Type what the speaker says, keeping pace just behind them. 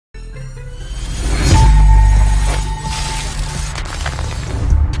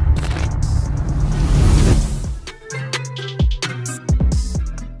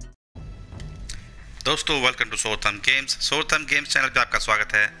दोस्तों welcome to शोथम games channel पे आपका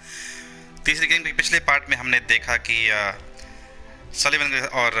स्वागत है। तीसरी गेम के पिछले पार्ट में हमने देखा कि सलीवन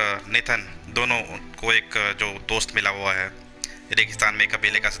और नेथन दोनों को एक जो दोस्त मिला हुआ है रेगिस्तान में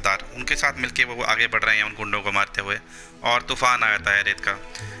कबीले का सरदार, उनके साथ मिलके वो आगे बढ़ रहे हैं उन गुंडों को मारते हुए। और तूफान आ जाता है रेत का,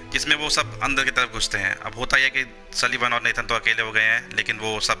 जिसमें वो सब अंदर की तरफ घुसते हैं। अब होता यह कि सलीवन और नेथन तो अकेले हो गए हैं, लेकिन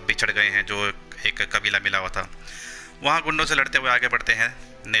वो सब बिछड़ गए हैं जो एक कबीला मिला हुआ था। वहाँ गुंडों से लड़ते हुए आगे बढ़ते हैं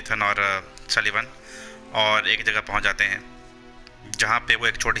नेथन और सलीवन, और एक जगह पहुंच जाते हैं जहां पे वो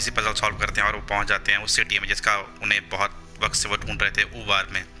एक छोटी सी पजल सॉल्व करते हैं और वो पहुंच जाते हैं उस सिटी में जिसका उन्हें बहुत वक्त से वो ढूंढ रहे थे, उबार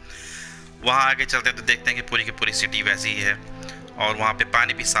में। वहां आगे चलते हैं तो देखते हैं कि पूरी की पूरी सिटी वैसी ही है और वहां पे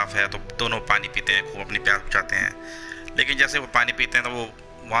पानी भी साफ़ है, तो दोनों पानी पीते हैं, खूब अपनी प्यास बुझाते हैं। लेकिन जैसे वो पानी पीते हैं तो वो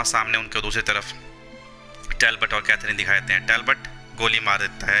वहाँ सामने उनके दूसरी तरफ टैल्बट और कैथरीन दिखाई देते हैं। टैल्बट गोली मार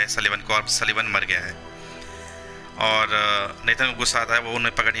देता है सलीवन को और सलीवन मर गया है। और नेथन को गुस्सा आता है, वो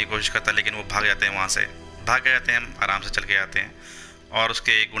उन्हें पकड़ने की कोशिश करता है, लेकिन वो भाग जाते हैं, वहाँ से भाग जाते हैं, आराम से चल के जाते हैं। और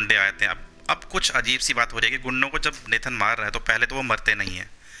उसके गुंडे आते हैं। अब कुछ अजीब सी बात हो रही है कि गुंडों को जब नेथन मार रहा है तो पहले तो वो मरते नहीं हैं,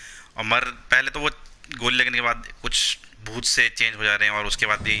 और पहले तो वो गोली लगने के बाद कुछ भूत से चेंज हो जा रहे हैं, और उसके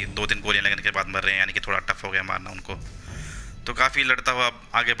बाद भी 2-3 गोलियां लगने के बाद मर रहे हैं, यानी कि थोड़ा टफ हो गया मारना उनको। तो काफ़ी लड़ता हुआ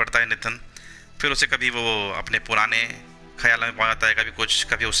आगे बढ़ता है नेथन। फिर उसे कभी वो अपने पुराने ख्याल में पहुँच जाता है,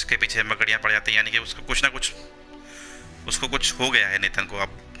 कभी उसके पीछे मकड़ियाँ पड़ जाती हैं, यानी कि उसको कुछ ना कुछ हो गया है नेथन को। अब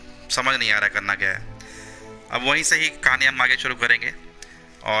समझ नहीं आ रहा करना क्या है। अब वहीं से ही कहानी हम आगे शुरू करेंगे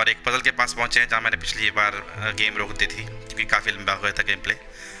और एक पजल के पास पहुंचे हैं जहां मैंने पिछली बार गेम रोक दी थी, क्योंकि काफ़ी लंबा हो गया था गेम प्ले।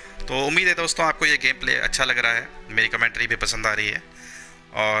 तो उम्मीद है दोस्तों आपको ये गेम प्ले अच्छा लग रहा है, मेरी कमेंट्री भी पसंद आ रही है।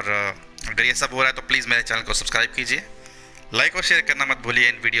 और अगर ये सब हो रहा है तो प्लीज़ मेरे चैनल को सब्सक्राइब कीजिए, लाइक और शेयर करना मत भूलिए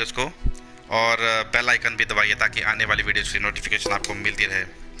इन वीडियोज़ को, और बेल आइकन भी दबाइए ताकि आने वाली वीडियोज़ की नोटिफिकेशन आपको मिलती रहे।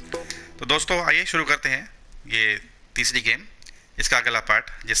 तो दोस्तों आइए शुरू करते हैं ये तीसरी गेम, इसका अगला पार्ट,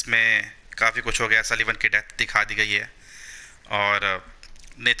 जिसमें काफ़ी कुछ हो गया। सलीवन की डेथ दिखा दी गई है और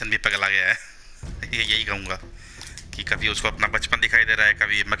नेथन भी पगला गया है। यही कहूँगा कि कभी उसको अपना बचपन दिखाई दे रहा है,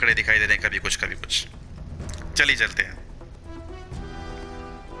 कभी मकड़े दिखाई दे रहे हैं, कभी कुछ। चलिए चलते हैं।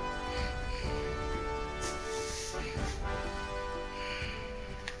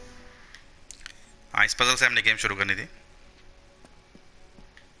 हाँ, इस पजल से हमने गेम शुरू करनी थी।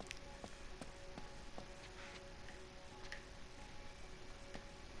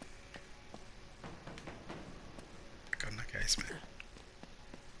 करना क्या है इसमें?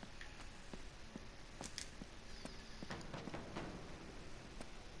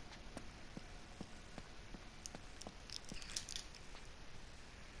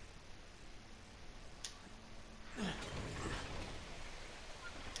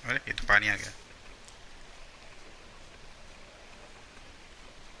 अरे ये तो पानी आ गया।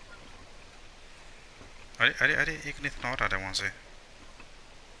 अरे अरे अरे, एक नेथन और आ रहा है वहां से।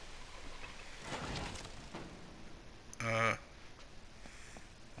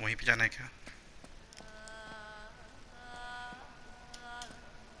 वहीं पे जाना है क्या?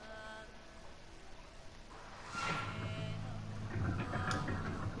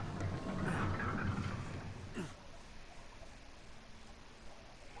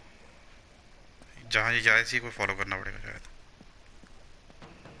 जहाँ ये जा रही थी कोई फॉलो करना पड़ेगा शायद।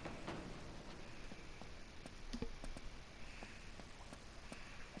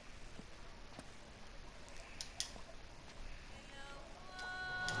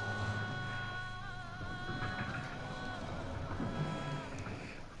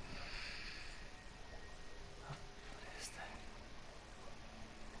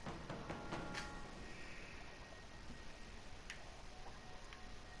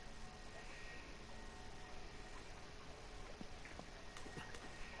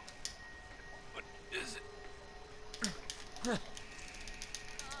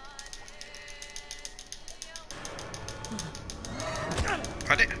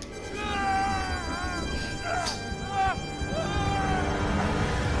 अरे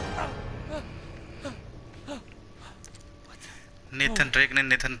नेथन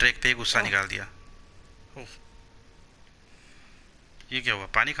ड्रेक पे ही गुस्सा निकाल दिया। ओह, ये क्या हुआ?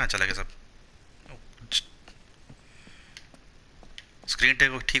 पानी कहाँ चला गया सब?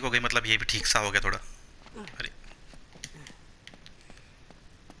 स्क्रीन ठीक हो गई, मतलब ये भी ठीक सा हो गया थोड़ा। अरे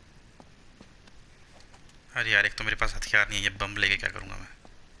अरे यार, एक तो मेरे पास हथियार नहीं है, ये बम लेके क्या करूँगा मैं?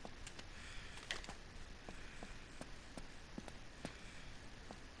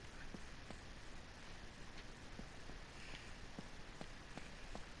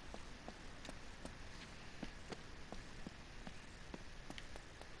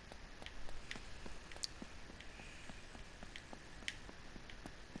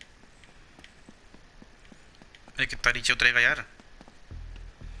 अरे कितना नीचे उतरेगा यार?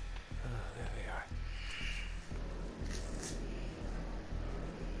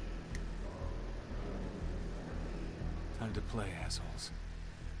 Time to play, assholes.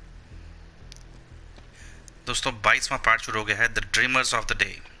 दोस्तों 22वां पार्ट शुरू हो गया है, the dreamers of the day.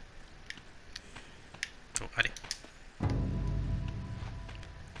 तो अरे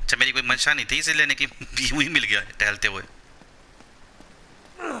अच्छा, मेरी कोई मंशा नहीं थी इसे लेने की, यूं ही मिल गया टहलते हुए।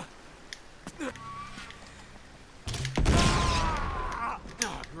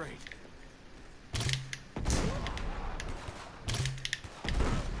 Great.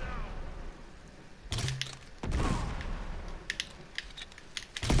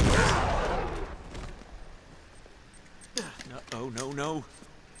 No, no, no.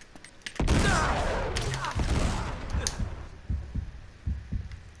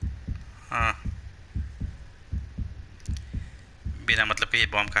 हाँ, बिना मतलब के ये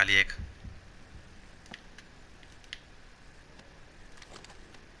बॉम्ब खा लिया एक।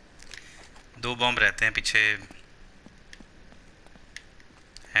 दो बॉम्ब रहते हैं पीछे,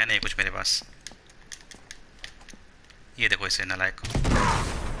 है नहीं कुछ मेरे पास। ये देखो इसे नालायक को।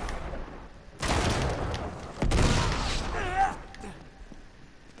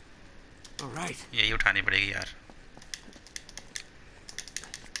 All right. यही उठानी पड़ेगी यार।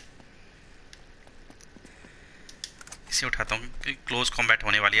 इसे उठाता हूँ क्योंकि क्लोज कॉम्बैट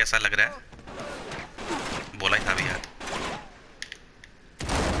होने वाली है ऐसा लग रहा है, बोला ही था भी यार।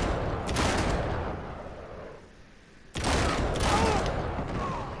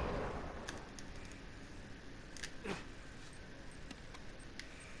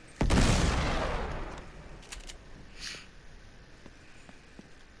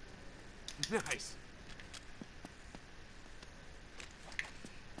 Nice.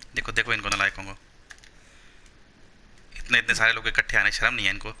 देखो देखो इनको नालायकों को, इतने इतने सारे लोग इकट्ठे आने शर्म नहीं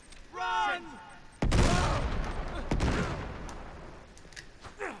है इनको। Run!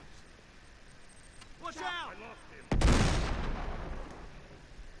 Watch out!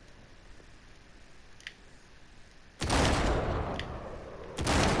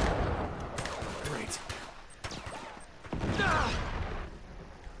 Great.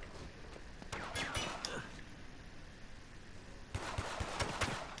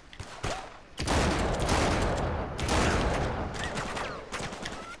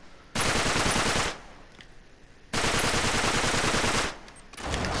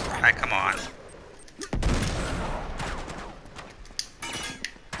 Hi, come on.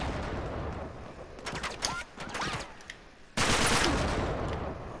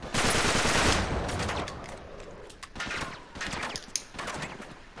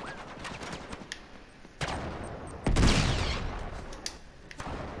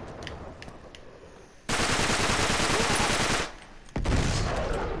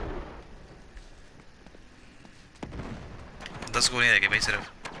 दस गोलियां रह गई भाई सिर्फ।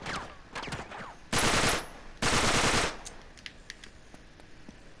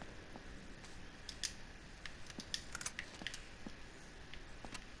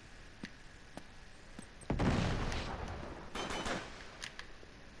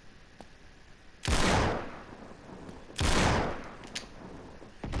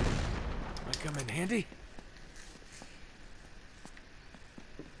 Might come in handy.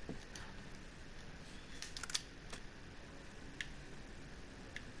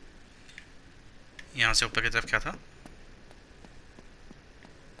 यहाँ से ऊपर की तरफ क्या था?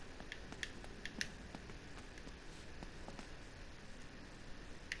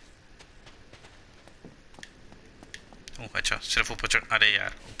 ओह अच्छा, सिर्फ ऊपर चढ़, अरे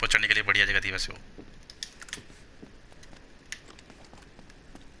यार ऊपर चढ़ने के लिए बढ़िया जगह थी वैसे वो।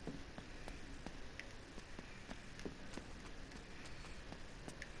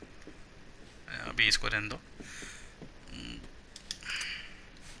 अभी इसको रहने दो,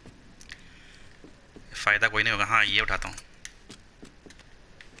 फायदा कोई नहीं होगा। हाँ ये उठाता हूँ।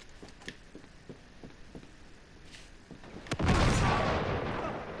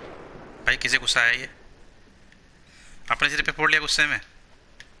 भाई किसे गुस्सा आया ये? अपने सिर पे फोड़ लिया गुस्से में,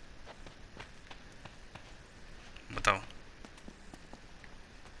 बताओ।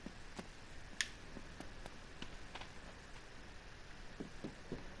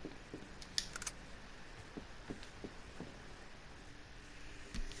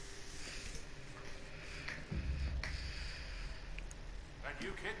 That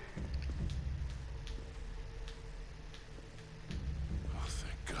you, kid? Oh,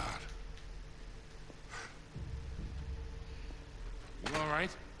 thank God. You all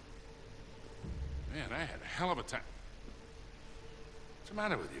right? Man, I had a hell of a time. What's the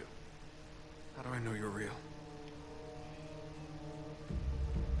matter with you? How do I know you're real?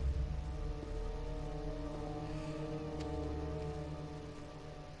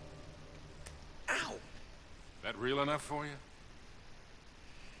 Ow! That real enough for you?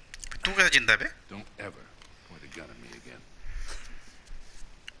 तू कैसे जिंदा बे? Don't ever point a gunning me again.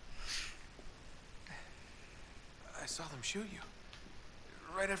 I saw them shoot you.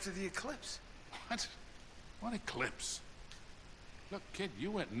 Right after the eclipse. What? What eclipse? Look, kid, you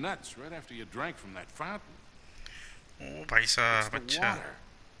went nuts right after you drank from that fountain. ओ भाई It's साहब the अच्छा water.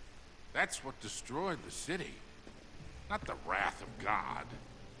 That's what destroyed the city. Not the wrath of God.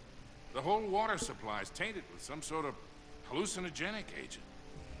 The whole water supply is tainted with some sort of hallucinogenic agent.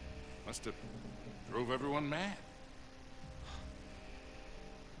 Must have drove everyone mad.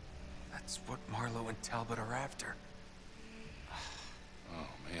 That's what Marlowe and Talbot are after. Oh,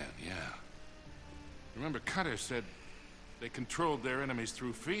 man, yeah. Remember, Cutter said they controlled their enemies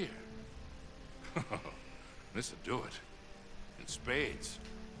through fear. This'll do it. In spades.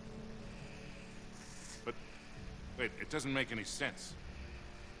 But, wait, it doesn't make any sense.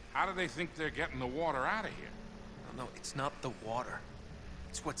 How do they think they're getting the water out of here? No, it's not the water.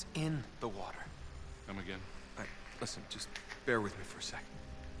 It's what's in the water. Come again? Listen, just bear with me for a second.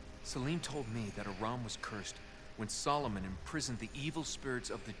 Salim told me that Aram was cursed when Solomon imprisoned the evil spirits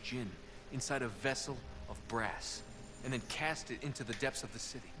of the jinn inside a vessel of brass, and then cast it into the depths of the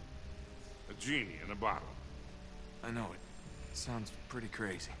city. A genie in a bottle. I know it. Sounds pretty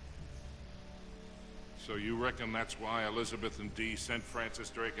crazy. So you reckon that's why Elizabeth and Dee sent Francis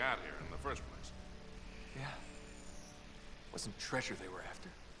Drake out here in the first place? Yeah. It wasn't treasure they were after.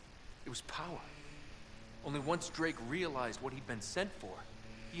 It was power. Only once Drake realized what he'd been sent for,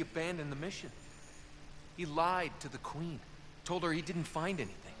 he abandoned the mission. He lied to the Queen, told her he didn't find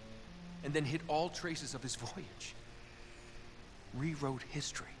anything, and then hid all traces of his voyage. Rewrote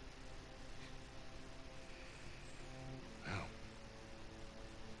history. Well,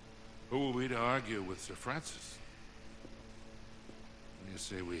 who are we to argue with Sir Francis? What do you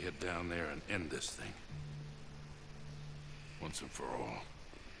say we head down there and end this thing? Once and for all.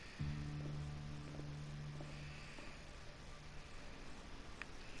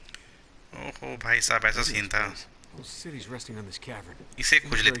 ओहो भाई साहब ऐसा scene था Whole city's resting on this cavern. इसे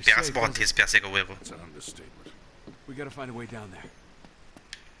खुजली प्यास बहुत थी इस प्यासे को हुए को It's an understatement. We gotta find a way down there.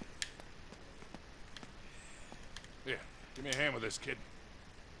 Here, give me a hand with this, kid.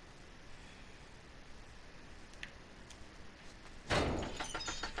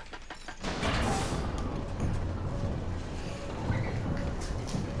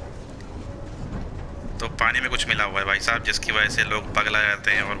 तो पानी में कुछ मिला हुआ है भाई साहब जिसकी वजह से लोग पगला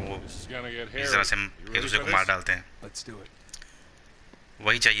जाते हैं और वो This is gonna get इस तरह hairy. से You एक ready दूसरे for को मार this? डालते हैं Let's do it.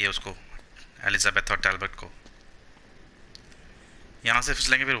 वही चाहिए उसको एलिजाबेथ और टैल्बर्ट को यहाँ से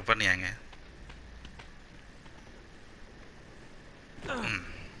फिसलेंगे फिर ऊपर नहीं आएंगे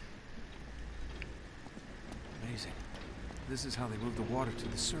Amazing. This is how they move the water to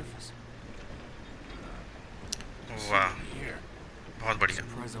the surface. वाह Here. बहुत बढ़िया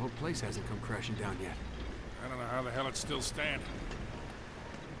Surprised the whole place hasn't come crashing down yet. I don't know how the hell it's still standing.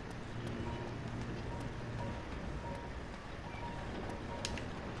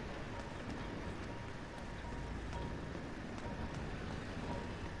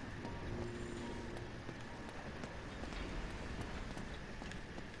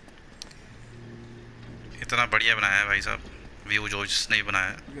 इतना बढ़िया बनाया है भाई साहब व्यू जो जिसने भी बनाया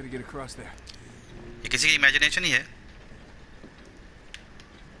है We gotta get across there. ये किसी की इमेजिनेशन ही है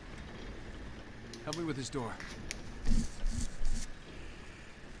Help me with this door.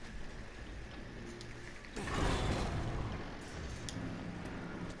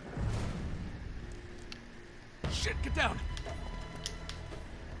 Shit, get down!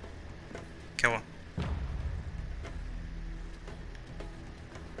 क्या हुआ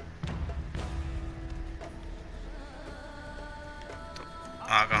तो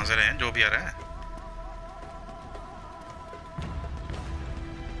आ कहाँ से रहे हैं जो भी आ रहा है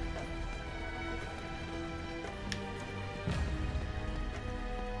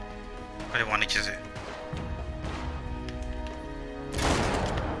अरे वहाँ नीचे से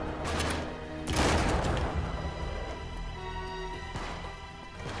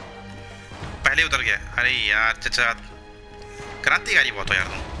पहले उतर गया अरे यार चचा क्रांतिकारी बहुत हो यार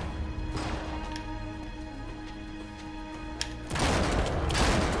तुम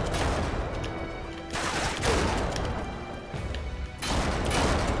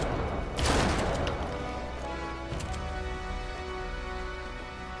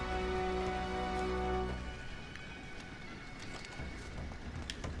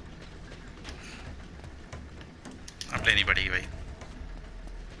अब लेनी पड़ेगी भाई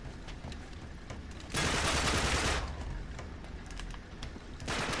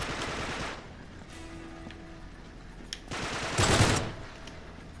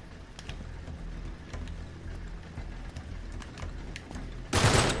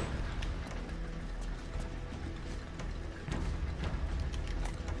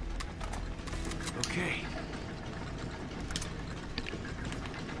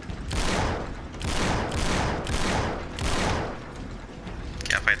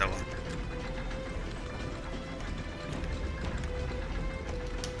फायदा हुआ।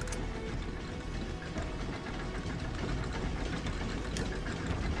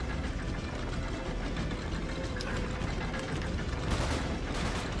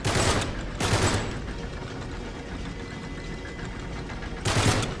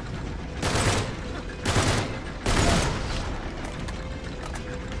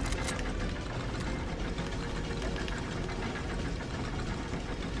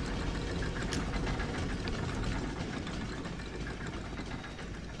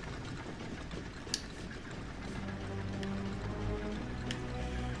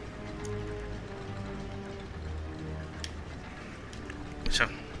 अच्छा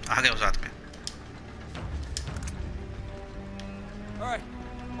आ गए उस रात में। All right,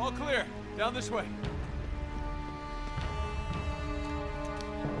 all clear. Down this way.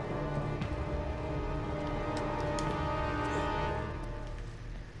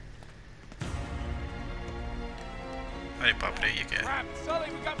 अरे बाप रे, ये क्या है? Crap, Sully,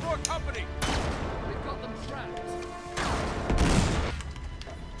 we got more company. We've got them trapped.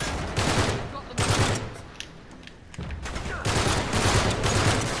 We've got them trapped.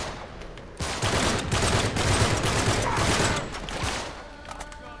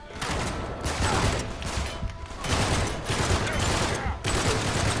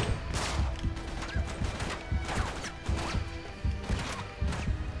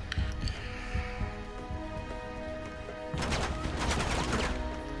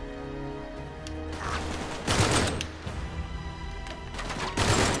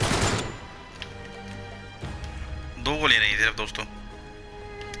 दो गोली नहीं सिर्फ दोस्तों।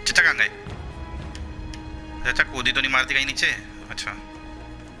 चचा कहाँ गए? चचा कूदी तो नहीं मारती कहीं नीचे? अच्छा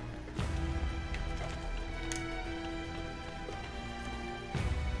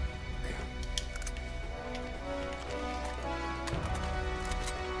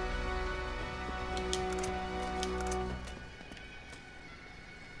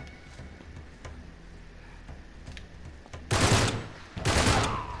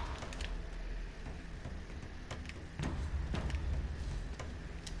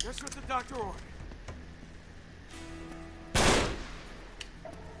Just what the doctor ordered.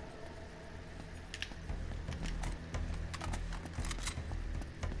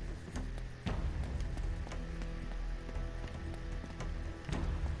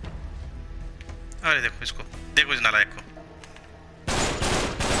 अरे देखो इसको, देखो इस नालायक को।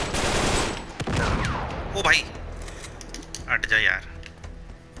 ओ भाई हट जा यार,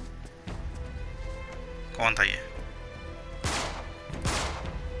 कौन था ये?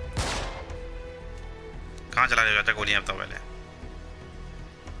 कहाँ चला रहे हो चाचा गोलियां? बताओ पहले,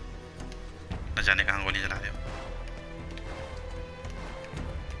 न जाने कहाँ गोलियां चला रहे हो।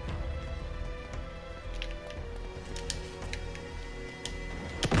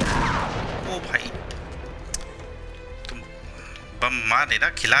 ओ भाई तुम बम मार नहीं रहा,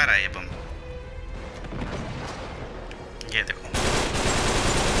 खिला रहा है ये बम। ये देखो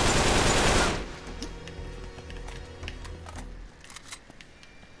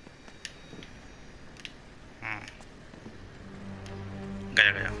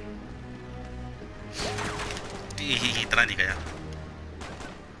गया गया, इतना नहीं गया।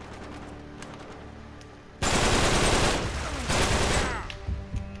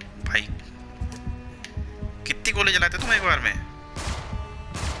 भाई कितनी गोली चलाते तुम एक बार में?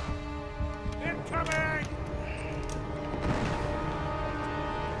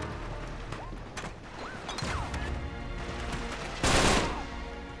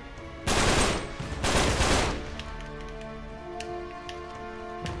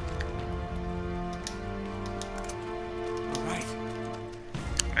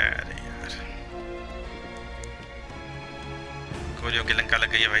 गोलियों की लंका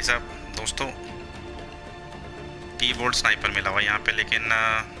लग गई है भाई साहब। दोस्तों कीबोर्ड स्नाइपर मिला हुआ यहाँ पे, लेकिन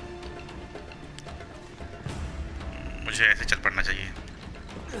मुझे ऐसे चल पड़ना चाहिए।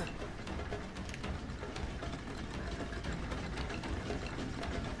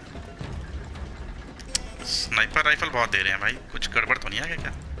 स्नाइपर राइफल बहुत दे रहे हैं भाई, कुछ गड़बड़ तो नहीं है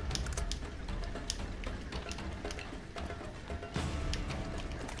क्या?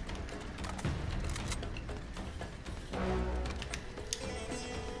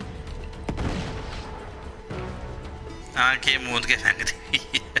 आंखें मूंद के फेंक दी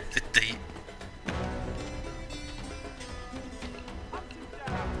ही।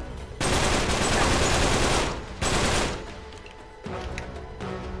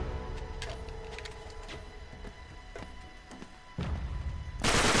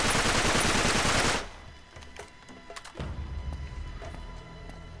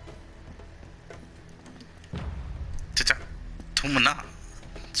 चचा तुम ना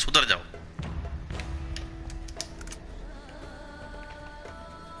सुधर जाओ।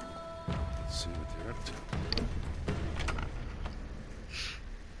 See what they're up to.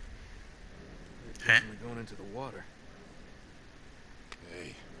 They're definitely going into the water.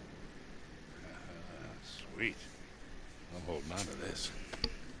 Hey. Sweet. I'm holding on to this.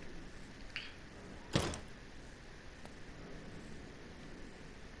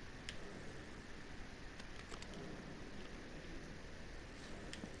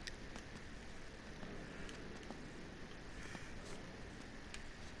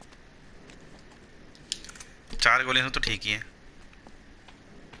 चार गोलियां तो ठीक ही है।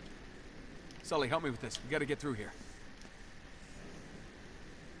 Sully, help me with this. We gotta get through here.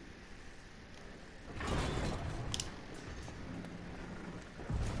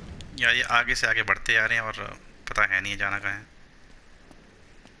 यार ये आगे से आगे बढ़ते जा रहे हैं और पता है नहीं जाना कहाँ है।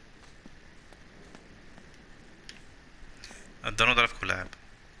 दोनों तरफ खुला है,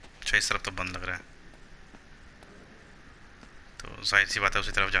 अच्छा इस तरफ तो बंद लग रहा है, तो जाहिर सी बात है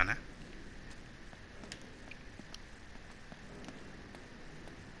उसी तरफ जाना है।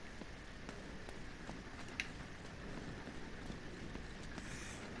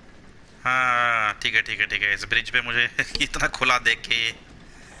 हाँ ठीक है ठीक है ठीक है। इस ब्रिज पे मुझे इतना खुला देख के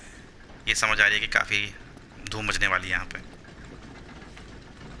ये समझ आ रही है कि काफ़ी धूम मचने वाली है यहाँ पे।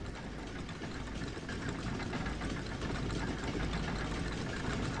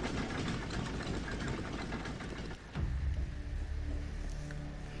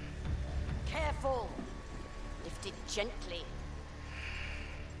 Careful. Lift it gently.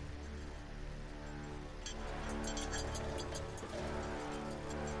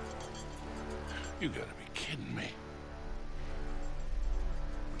 You gotta be kidding me.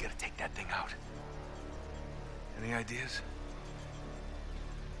 We gotta take that thing out. Any ideas?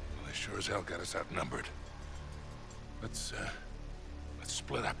 Well, they sure as hell got us outnumbered. Let's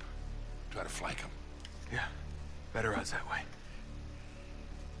split up. Try to flank them. Yeah. Better odds that way.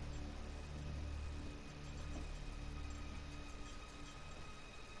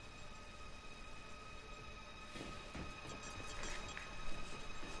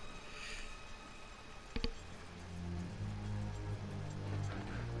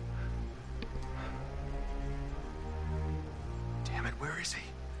 Damn it, where is he?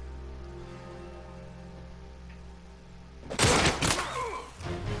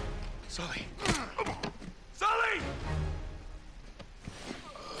 Sully! Sully!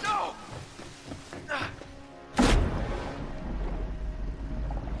 No!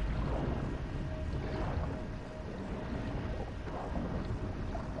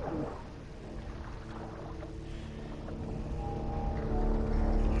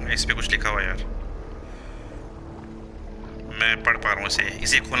 इस पे कुछ लिखा हुआ है यार, मैं पढ़ पा रहा हूँ इसे।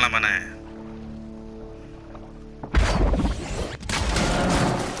 इसे खोलना मना है।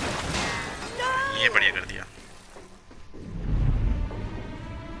 ये बढ़िया कर दिया।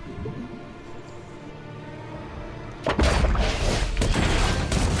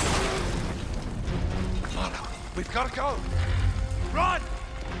 We've gotta go! Run!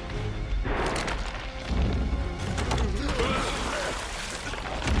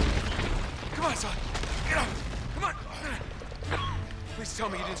 Come on, son. Get up. Come on. Please tell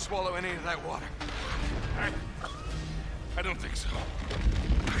me you didn't swallow any of that water. I don't think so.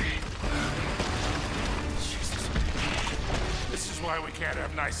 Jesus. This is why we can't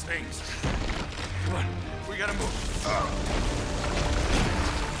have nice things. Come on. We gotta move.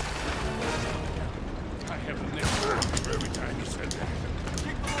 I have a nickel for every time you said that.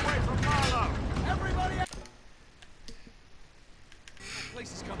 Keep them away from Marlowe. Everybody out. The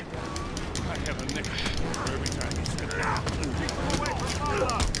place is coming down. I have a nickel for every time you said that. Keep them away from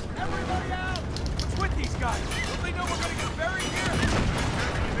Marlowe. Everybody out. What's with these guys? Don't they know we're gonna get buried here?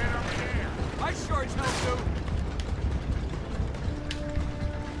 I sure as hell do.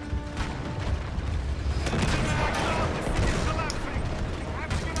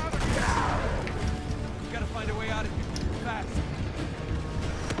 We gotta find a way out of here fast.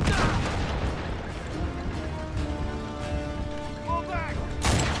 Fall back.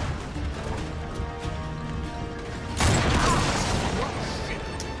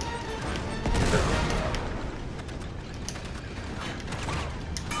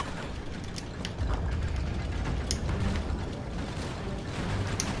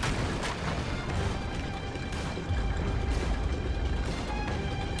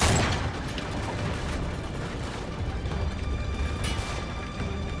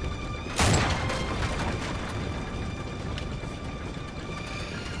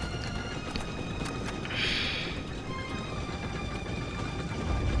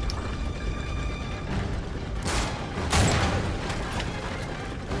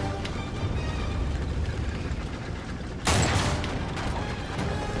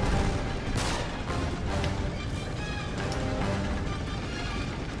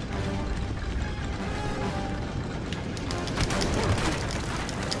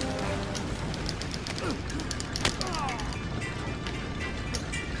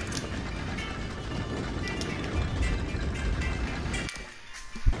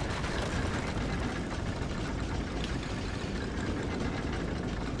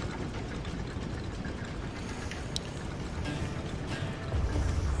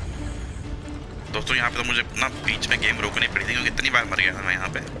 दोस्तों यहाँ पे तो मुझे ना बीच में game रोकनी पड़ी थी क्योंकि इतनी बार मर गया था मैं यहाँ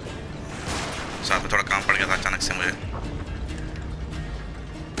पे। साथ में थोड़ा काम पड़ गया था अचानक से मुझे।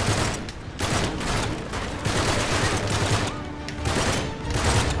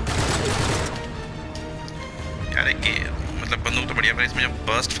 यार एक मतलब बंदूक तो बढ़िया पर इसमें जो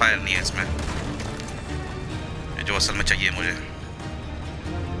बर्स्ट फायर नहीं है इसमें, जो असल में चाहिए मुझे।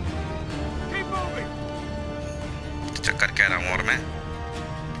 चक्कर कह रहा हूँ और मैं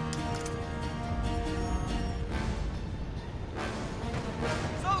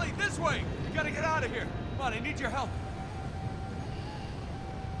Sully, this way! We gotta get out of here. Come on, I need your help.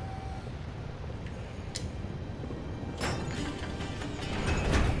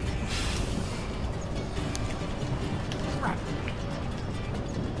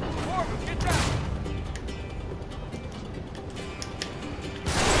 Forward, get down.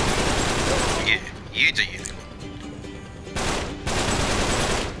 ये चाहिए देखो।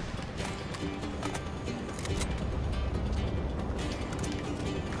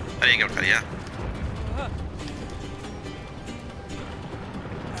 अरे क्या उठा लिया?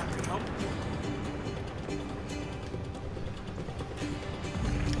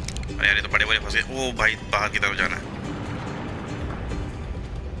 अरे यार ये तो बड़े बड़े फंसे। ओ भाई बाहर की तरफ जाना है।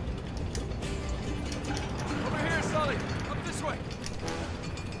 Over here, Sully. Up this way.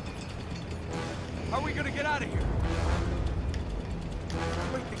 How are we gonna get out of here?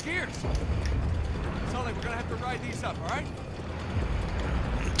 Wait, the gears. Sully, we're gonna have to ride these up, all right?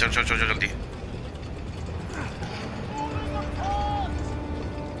 चल चल चल चल जल्दी।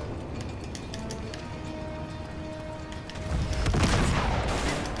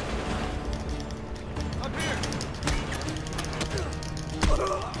 Up here.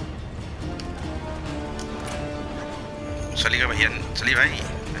 चलिएगा भैया, चलिए भाई।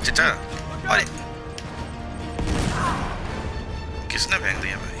 अच्छा अरे किसने फेंक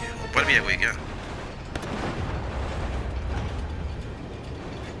दिया भाई? ऊपर भी है कोई क्या?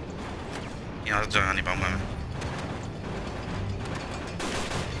 यहाँ से जा नहीं पाऊंगा मैं।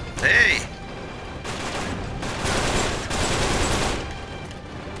 Hey!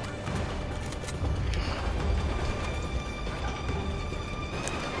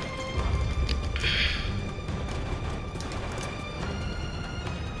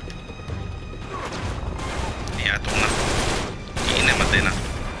 यार तुम ना कीने मत देना।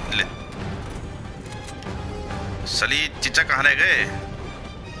 ले सली चिचा कहाँ रह गए?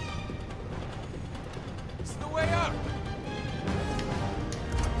 It's the way out.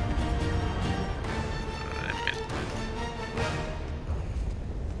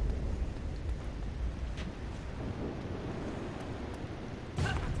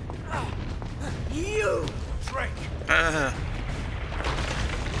 You, Drake.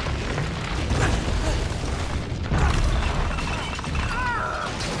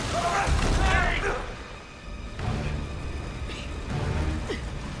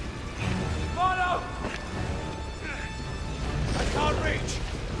 Mono! I can't reach.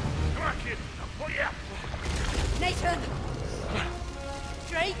 Come on, kid. I'll pull you up. Nathan!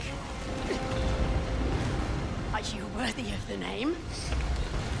 Drake? Are you worthy of the name?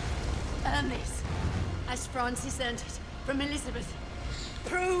 Earn this, as Francis earned it from Elizabeth.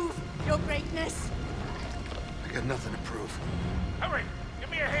 Prove your greatness. I got nothing to prove. Hurry!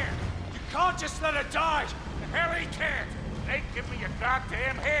 Give me a hand. You can't just let her die. The hell he can't. Hey, give me your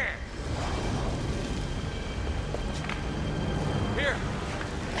goddamn hand. Here.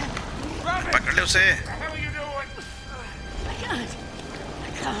 Grab it. पकड़ ले उसे। What the hell are you doing? I can't.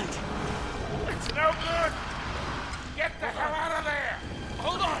 I can't. It's no good. Get the hell out of there.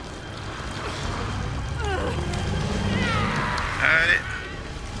 Hold on. अरे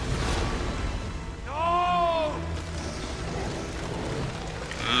No!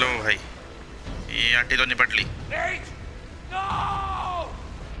 लो भाई, ये aunty तो निपट ली। Nate! No!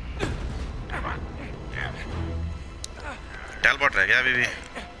 टैलबॉट रह गया अभी भी।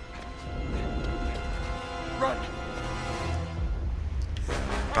 Run.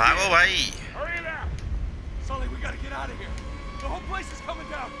 भागो भाई। Hurry now. Sully, we gotta get out of here. The whole place is coming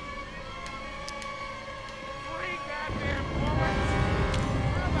down. Three goddamn bullets.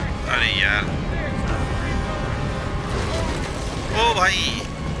 Where अरे यार, the ओ भाई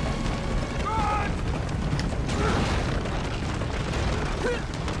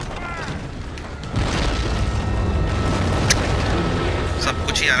सब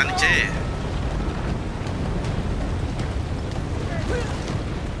कुछ ही आ रहा नीचे।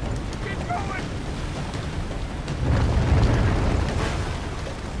 Keep going.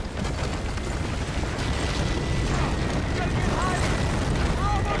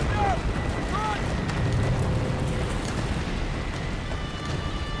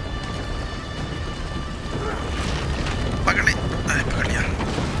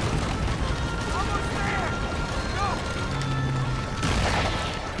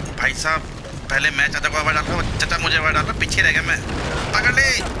 भाई साहब पहले मैं चाचा को आवाज डाल रहा हूँ, चाचा मुझे आवाज डाल रहा, पीछे रह गया मैं। पकड़ ले।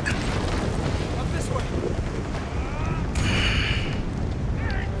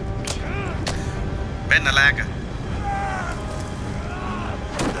 बे नालायक।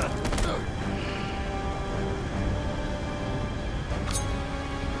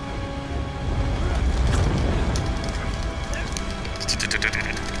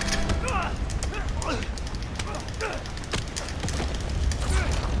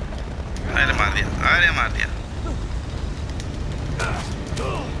 अरे मार दिया, अरे मार दिया।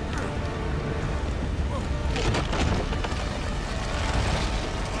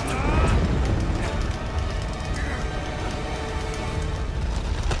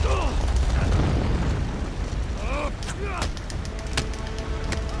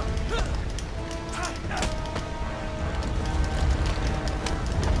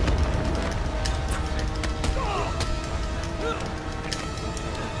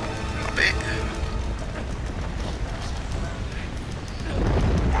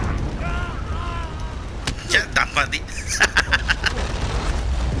 दी।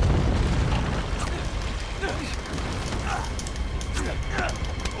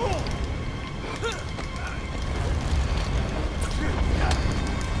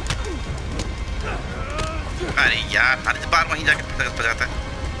 अरे यार हर बार वहीं जाके बजाता है।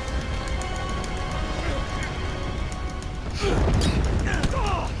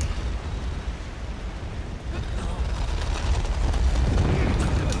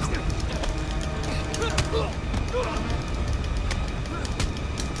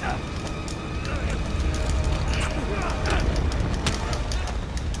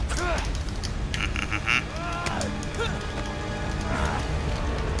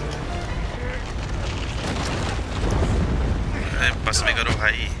 बस में करो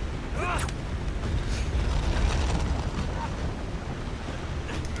भाई।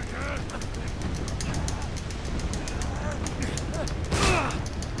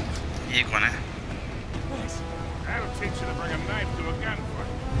 ये कौन है?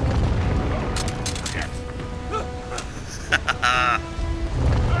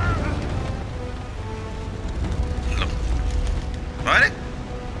 लो। अरे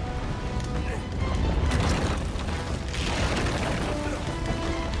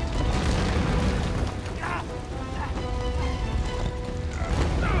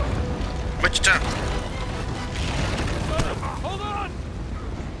बच्चा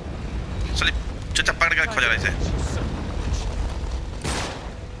चलिए चचा पकड़ के रखो जरा इसे।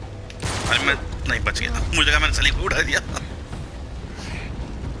 अरे मैं नहीं बच गया, मुझे लगा मैंने सलीब को उठा दिया।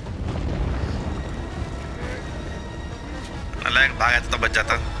 अलग भागा तो बच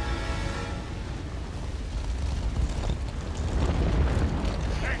जाता।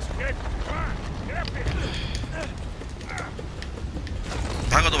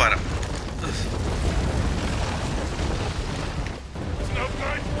 भागो दोबारा।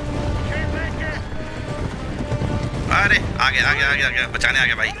 अरे आगे आगे आगे आगे बचाने आ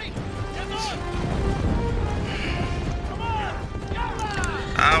गया भाई।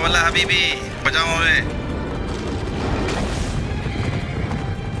 हाँ वाला हबीबी बचाओ हमें।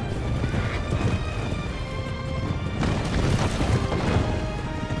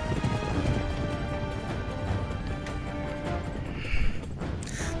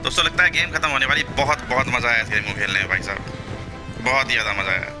 दोस्तों लगता है गेम खत्म होने वाली। बहुत बहुत मजा आया इस गेम को खेलने में भाई साहब, बहुत ही ज़्यादा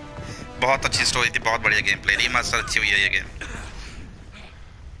मजा आया। बहुत अच्छी स्टोरी थी, बहुत बढ़िया गेम प्ले, रीमास्टर अच्छी हुई है ये गेम।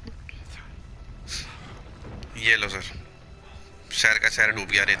 ये लो सर, शहर का शहर डूब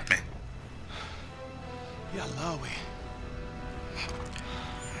गया रेत में।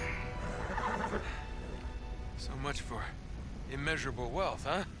 So much for immeasurable wealth,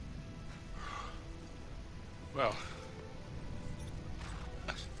 huh? Well,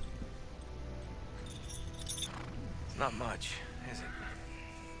 it's not much, is it?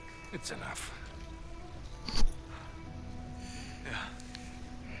 it's enough. Yeah.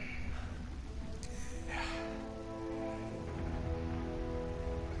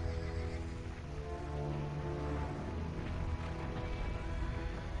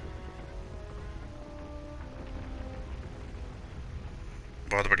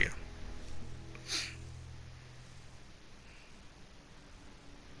 बहुत बढ़िया।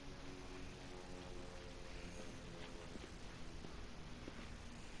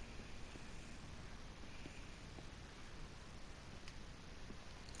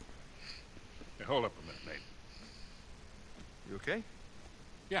 Hey, hold up a minute, mate. You okay?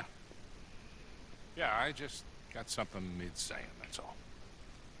 Yeah. Yeah, I just got something needs saying, that's all.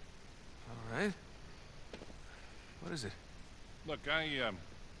 All right. What is it? Look, I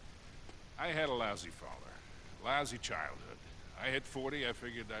had a lousy father, lousy childhood. I hit 40, I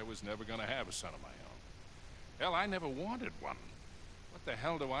figured I was never gonna have a son of my own. Hell, I never wanted one. What the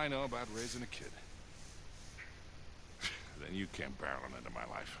hell do I know about raising a kid? Then you came barreling into my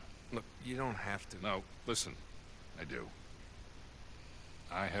life. Look, you don't have to. No, listen, I do.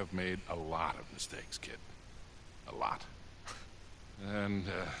 I have made a lot of mistakes, kid. A lot. And,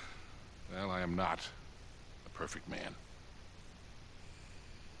 well, I am not a perfect man.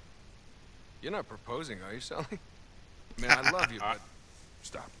 You're not proposing, are you, Sully? I mean, I love you, but...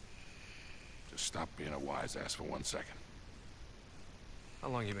 Stop. Just stop being a wise ass for 1 second. How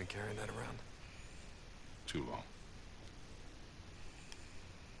long you been carrying that around? Too long.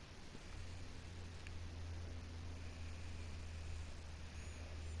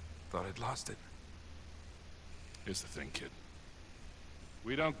 Thought I'd lost it. Here's the thing, kid.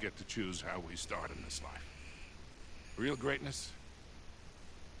 We don't get to choose how we start in this life. Real greatness,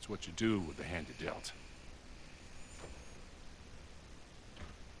 it's what you do with the hand you're dealt.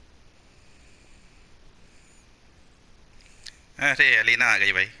 अरे Elina आ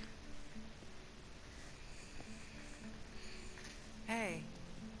गई भाई. Hey,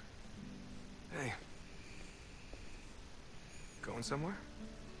 Hey. Going somewhere?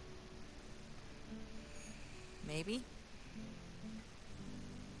 maybe?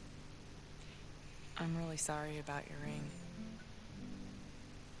 I'm really sorry about your ring.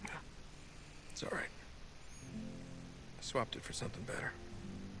 It's all right. I swapped it for something better.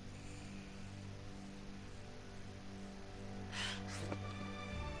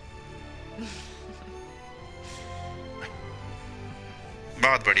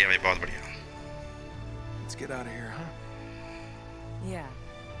 बहुत बढ़िया भाई, बहुत बढ़िया. Let's get out of here, huh? Yeah.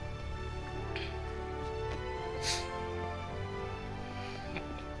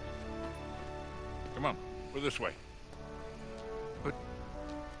 Come on, we're this way. But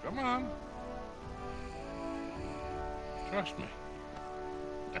Come on. Trust me.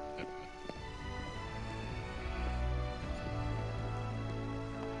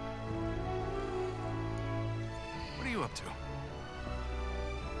 what are you up to?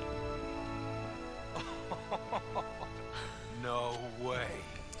 No way.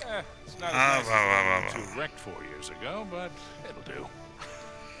 It's not as Ah, nice wow, wow, as wow, the one wrecked 4 years ago, but it'll do.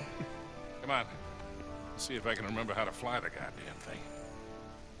 Come on. Let's see if I can remember how to fly the goddamn thing.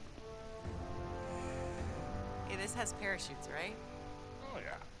 Hey, this has parachutes, right? Oh,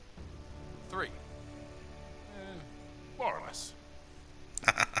 yeah. 3. More or less.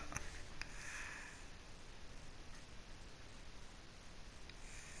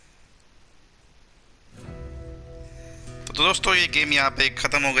 तो दोस्तों ये game यहाँ पे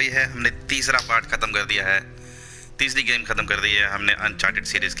ख़त्म हो गई है. हमने तीसरा पार्ट ख़त्म कर दिया है. तीसरी गेम ख़त्म कर दी है हमने अनचार्टेड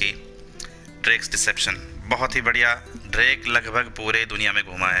सीरीज़ की, ड्रेक्स डिसेप्शन. बहुत ही बढ़िया. ड्रेक लगभग पूरे दुनिया में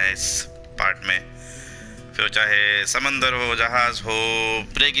घूमा है इस पार्ट में. फिर चाहे समंदर हो, जहाज़ हो,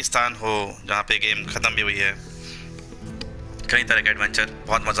 रेगिस्तान हो, जहाँ पे गेम ख़त्म भी हुई है. कई तरह के एडवेंचर.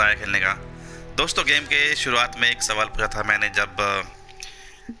 बहुत मज़ा आया खेलने का. दोस्तों गेम के शुरुआत में एक सवाल पूछा था मैंने, जब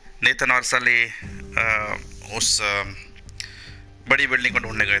नेथन और सली उस बड़ी बिल्डिंग को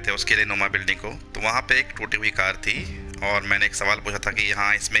ढूंढने गए थे, उसके लिए नुमा बिल्डिंग को. तो वहाँ पे एक टूटी हुई कार थी और मैंने एक सवाल पूछा था कि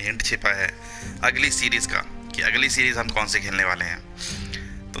यहाँ इसमें हिंट छिपा है अगली सीरीज़ का, कि अगली सीरीज़ हम कौन सी खेलने वाले हैं.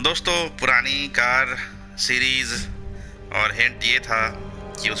 तो दोस्तों पुरानी कार सीरीज़, और हिंट ये था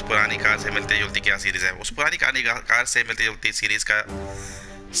कि उस पुरानी कार से मिलती जुलती क्या सीरीज़ है. उस पुरानी कार से मिलती जुलती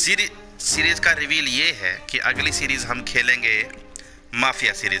सीरीज़ का रिवील ये है कि अगली सीरीज़ हम खेलेंगे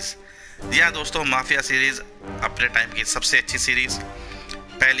माफिया सीरीज़. जी हाँ दोस्तों, माफिया सीरीज़ अपने टाइम की सबसे अच्छी सीरीज़.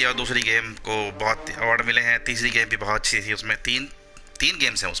 पहली और दूसरी गेम को बहुत अवार्ड मिले हैं. तीसरी गेम भी बहुत अच्छी थी. उसमें तीन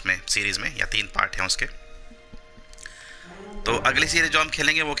गेम्स हैं उसमें सीरीज़ में, या 3 पार्ट हैं उसके. तो अगली सीरीज़ जो हम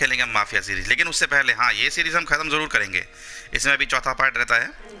खेलेंगे वो खेलेंगे हम माफिया सीरीज़. लेकिन उससे पहले हाँ, ये सीरीज़ हम ख़त्म ज़रूर करेंगे. इसमें अभी चौथा पार्ट रहता है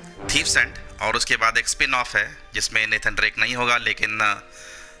थीफ्स एंड, और उसके बाद एक स्पिन ऑफ है जिसमें नेथन ड्रेक नहीं होगा, लेकिन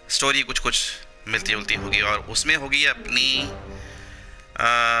स्टोरी कुछ मिलती जुलती होगी. और उसमें होगी अपनी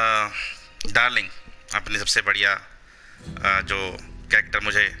डार्लिंग, अपनी सबसे बढ़िया जो कैरेक्टर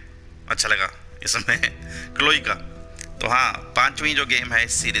मुझे अच्छा लगा इसमें, क्लोई का. तो हाँ, 5वीं जो गेम है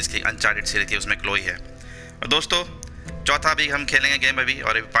इस सीरीज़ की, अनचार्टेड सीरीज़ की, उसमें क्लोई है. और दोस्तों चौथा भी हम खेलेंगे गेम अभी,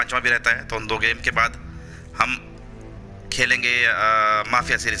 और 5वां भी रहता है. तो उन 2 गेम के बाद हम खेलेंगे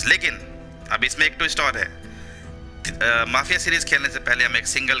माफिया सीरीज़. लेकिन अब इसमें एक ट्विस्ट और है. माफिया सीरीज़ खेलने से पहले हम एक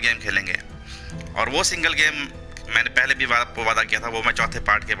सिंगल गेम खेलेंगे, और वो सिंगल गेम मैंने पहले भी आपको वादा किया था, वो मैं चौथे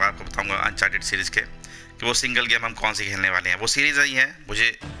पार्ट के बाद आपको बताऊंगा अनचार्टेड सीरीज़ के, कि वो सिंगल गेम हम कौन सी खेलने वाले हैं. वो सीरीज़ आई है,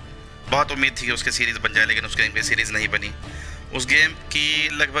 मुझे बहुत उम्मीद थी कि उसकी सीरीज़ बन जाए, लेकिन उस गेम की सीरीज़ नहीं बनी. उस गेम की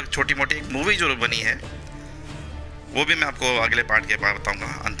लगभग छोटी मोटी एक मूवी जो बनी है, वो भी मैं आपको अगले पार्ट के बाद बताऊंगा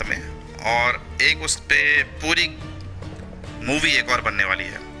अंत में. और एक उस पर पूरी मूवी एक और बनने वाली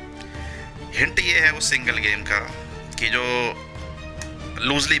है। हिंट ये है उस सिंगल गेम का कि जो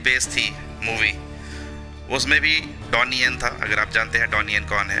लूजली बेस्ड थी मूवी, उसमें भी डॉनी एन था, अगर आप जानते हैं डॉनी एन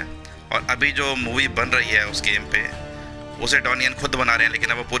कौन है। और अभी जो मूवी बन रही है उस गेम पे, उसे डॉनी एन खुद बना रहे हैं, लेकिन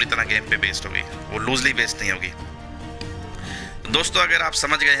अब वो पूरी तरह गेम पे बेस्ड होगी, वो लूजली बेस्ड नहीं होगी। दोस्तों अगर आप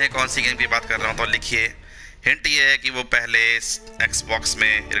समझ गए हैं कौन सी गेम की बात कर रहा हूँ तो लिखिए। हिंट ये है कि वो पहले एक्सबॉक्स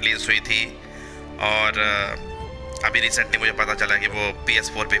में रिलीज़ हुई थी और अभी रिसेंटली मुझे पता चला कि वो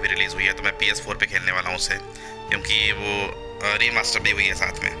PS4 पे भी रिलीज़ हुई है, तो मैं PS4 पे खेलने वाला हूँ उसे, क्योंकि वो रीमास्टर भी हुई है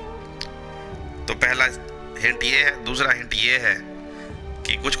साथ में। तो पहला हिंट ये है। दूसरा हिंट ये है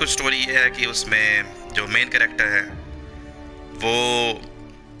कि कुछ स्टोरी ये है कि उसमें जो मेन कैरेक्टर है वो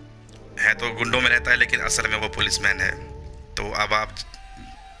है तो गुंडों में रहता है, लेकिन असल में वो पुलिसमैन है। तो अब आप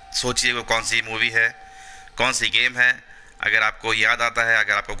सोचिए वो कौन सी मूवी है, कौन सी गेम है। अगर आपको याद आता है,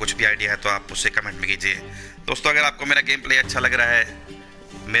 अगर आपको कुछ भी आइडिया है तो आप मुझसे कमेंट में कीजिए। दोस्तों अगर आपको मेरा गेम प्ले अच्छा लग रहा है,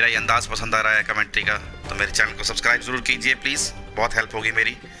 मेरा ये अंदाज़ पसंद आ रहा है कमेंट्री का, तो मेरे चैनल को सब्सक्राइब ज़रूर कीजिए प्लीज़, बहुत हेल्प होगी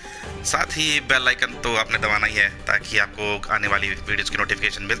मेरी। साथ ही बेल आइकन तो आपने दबाना ही है ताकि आपको आने वाली वीडियोज़ की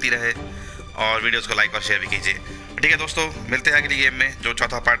नोटिफिकेशन मिलती रहे, और वीडियोज़ को लाइक और शेयर भी कीजिए। ठीक है दोस्तों, मिलते हैं अगली गेम में जो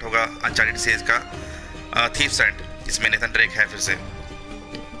चौथा पार्ट होगा अनचार्टेड सीरीज का थीव्स एंड, जिसमें नेथन ड्रेक है फिर से।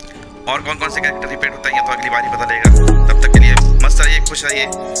 और कौन कौन से कैरेक्टर रिपीट होता है ये तो अगली बार ही पता लगेगा। तब तक के लिए मस्त रहिए, खुश रहिए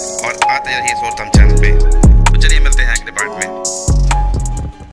और आते रहिए सोर्थम चैनल पे। तो चलिए मिलते हैं अगले पार्ट में।